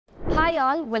Hi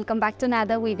all, welcome back to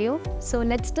another video. So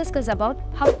let's discuss about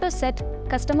how to set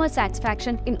customer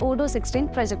satisfaction in Odoo 16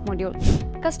 project module.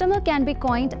 Customer can be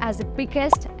coined as the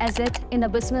biggest asset in a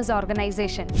business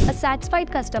organization. A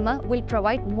satisfied customer will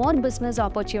provide more business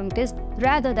opportunities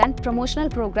rather than promotional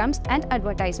programs and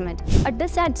advertisement. A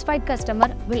dissatisfied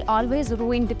customer will always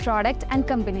ruin the product and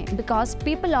company because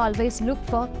people always look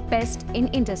for best in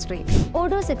industry.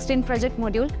 Odoo 16 project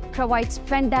module provides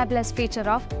fantabulous feature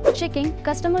of checking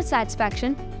customer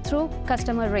satisfaction through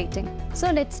customer rating.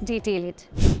 So let's detail it.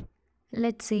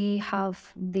 Let's see how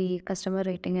the customer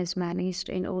rating is managed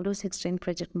in Odoo 16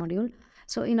 project module.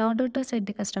 So in order to set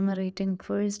the customer rating,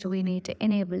 first we need to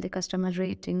enable the customer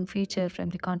rating feature from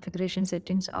the configuration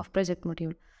settings of project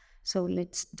module. So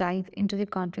let's dive into the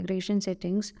configuration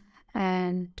settings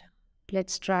and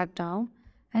let's drag down.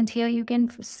 And here you can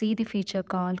see the feature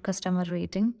called customer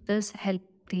rating. This helps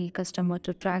the customer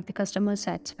to track the customer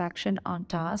satisfaction on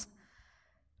task.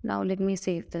 Now let me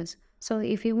save this. So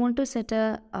if you want to set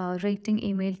a rating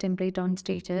email template on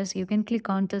status, you can click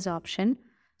on this option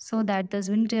so that this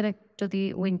will direct to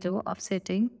the window of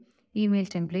setting email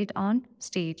template on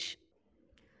stage.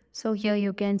 So here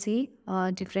you can see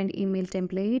different email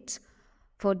templates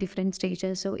for different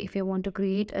stages. So if you want to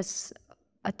create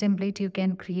a template, you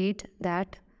can create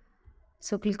that.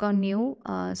 So click on new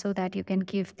so that you can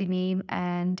give the name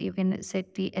and you can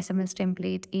set the SMS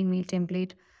template, email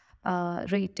template,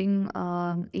 rating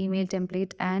email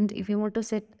template, and if you want to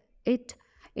set it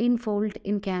in fold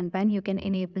in Kanban, you can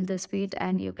enable this feed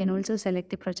and you can also select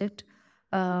the project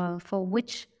for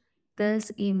which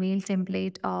this email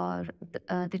template or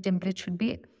the template should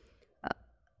be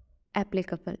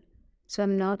applicable. So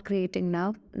I'm not creating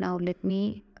now. Now let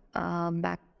me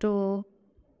back to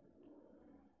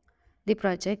the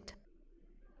project.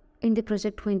 In the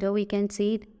project window, we can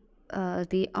see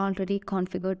the already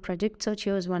configured project. So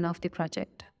choose one of the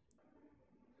project.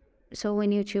 So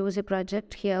when you choose a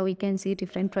project, here we can see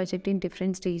different project in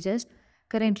different stages.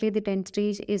 Currently the 10th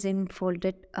stage is in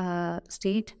folded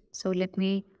state. So let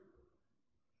me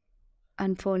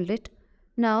unfold it.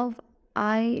 Now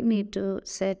I need to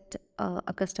set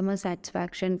a customer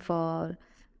satisfaction for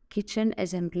kitchen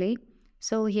assembly.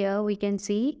 So here we can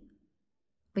see,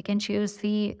 we can choose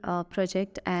the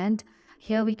project, and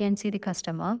here we can see the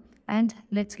customer. And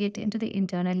let's get into the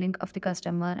internal link of the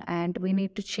customer, and we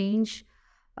need to change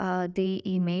the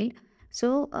email.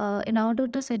 So in order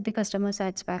to set the customer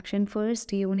satisfaction,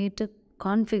 first you need to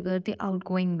configure the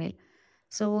outgoing mail.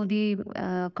 So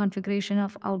the configuration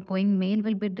of outgoing mail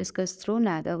will be discussed through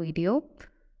another video.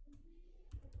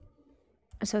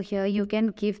 So here you can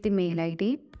give the mail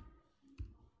ID.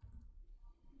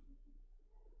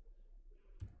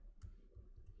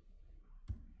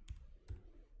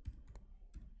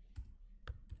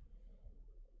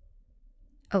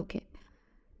 Okay.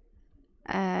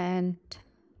 And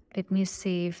let me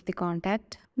save the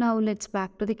contact. Now let's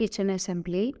back to the kitchen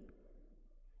assembly.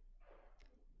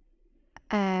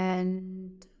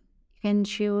 And you can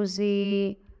choose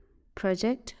the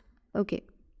project. Okay.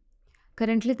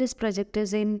 Currently this project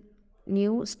is in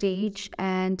new stage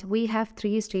and we have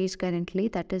 3 stages currently,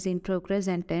 that is in progress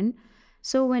and 10.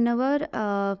 So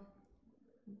whenever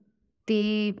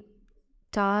the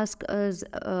task is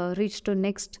reached to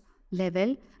next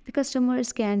level, the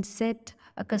customers can set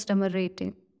a customer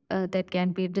rating that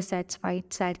can be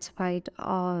dissatisfied, satisfied,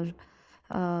 or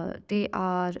they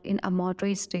are in a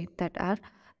moderate state, that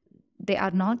they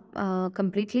are not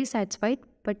completely satisfied,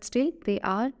 but still they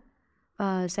are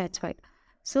satisfied.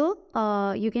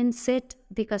 So you can set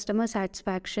the customer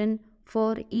satisfaction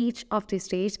for each of the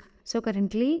stage. So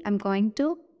currently I'm going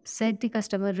to set the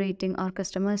customer rating or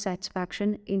customer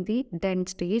satisfaction in the 10th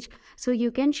stage. So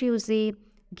you can choose the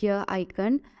gear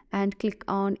icon and click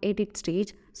on edit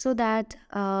stage so that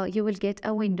you will get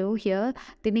a window here.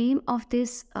 The name of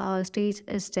this stage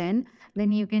is 10.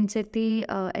 Then you can set the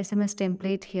SMS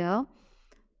template here.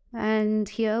 And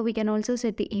here we can also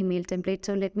set the email template.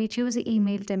 So let me choose the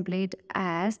email template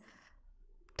as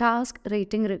task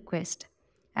rating request,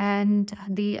 and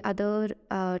the other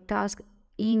task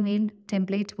email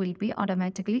template will be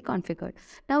automatically configured.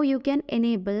 Now you can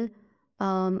enable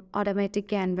automatic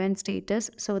Kanban status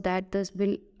so that this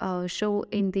will show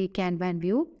in the Kanban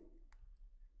view.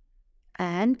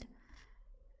 And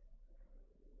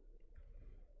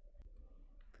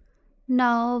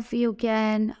now you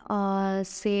can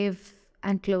save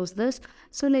and close this.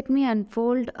 So let me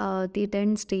unfold the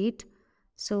 10 state.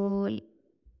 So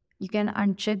you can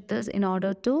uncheck this in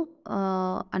order to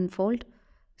unfold.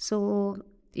 So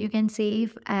you can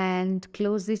save and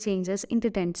close the changes in the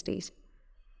 10 stage.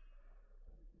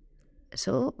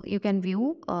 So you can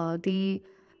view the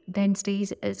then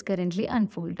stage is currently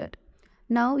unfolded.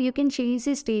 Now you can change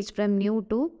the stage from new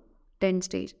to then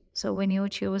stage. So when you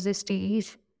choose the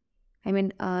stage,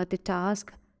 the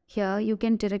task, here you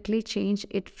can directly change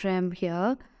it from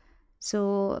here.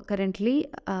 So currently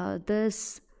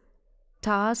this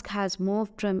task has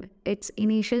moved from its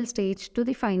initial stage to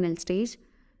the final stage.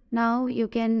 Now you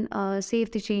can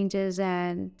save the changes,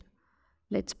 and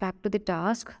let's back to the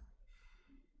task.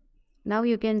 Now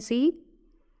you can see,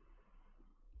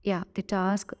 yeah, the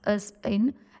task is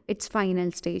in its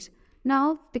final stage.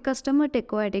 Now the customer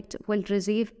tech addict will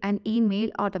receive an email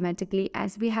automatically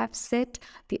as we have set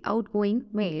the outgoing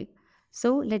mail.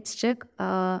 So let's check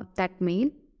that mail.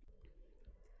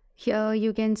 Here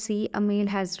you can see a mail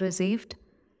has received,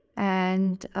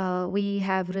 and we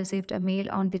have received a mail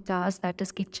on the task, that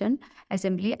is kitchen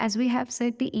assembly. As we have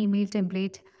set the email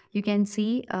template, you can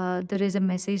see there is a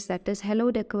message that is,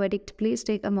 hello Deco Addict, please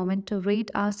take a moment to rate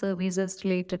our services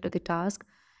related to the task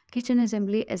kitchen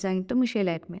assembly assigned to Michelle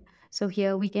admin. So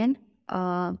here we can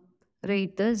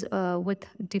rate this with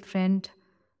different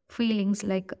feelings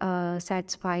like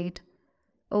satisfied,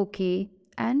 okay,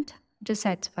 and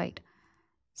dissatisfied.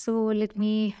 So let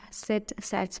me set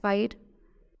satisfied.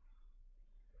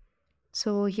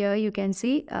 So here you can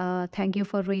see, thank you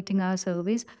for rating our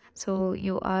service. So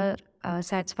you are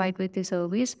satisfied with the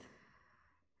service.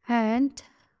 And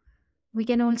we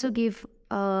can also give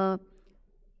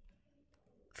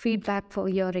feedback for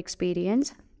your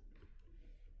experience.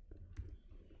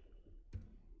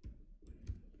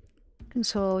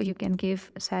 So you can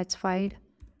give satisfied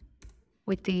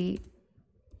with the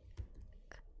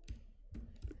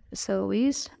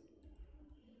service.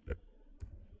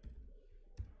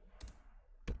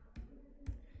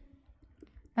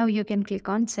 Now you can click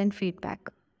on send feedback,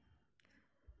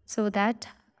 so that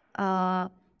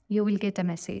you will get a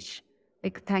message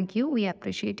like, thank you, we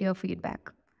appreciate your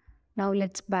feedback. Now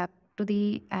let's back to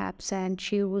the apps and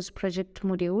choose project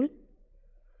module.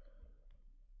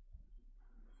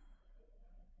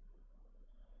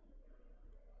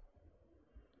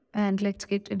 And let's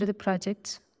get into the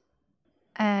projects.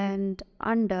 And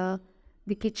under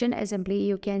the kitchen assembly,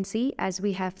 you can see, as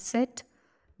we have set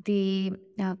the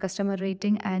customer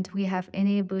rating and we have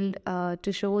enabled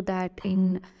to show that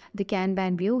in the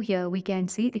Kanban view, here we can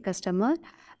see the customer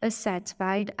is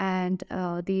satisfied and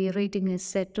the rating is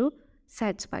set to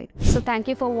satisfied. So thank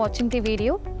you for watching the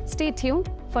video. Stay tuned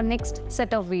for next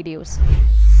set of videos.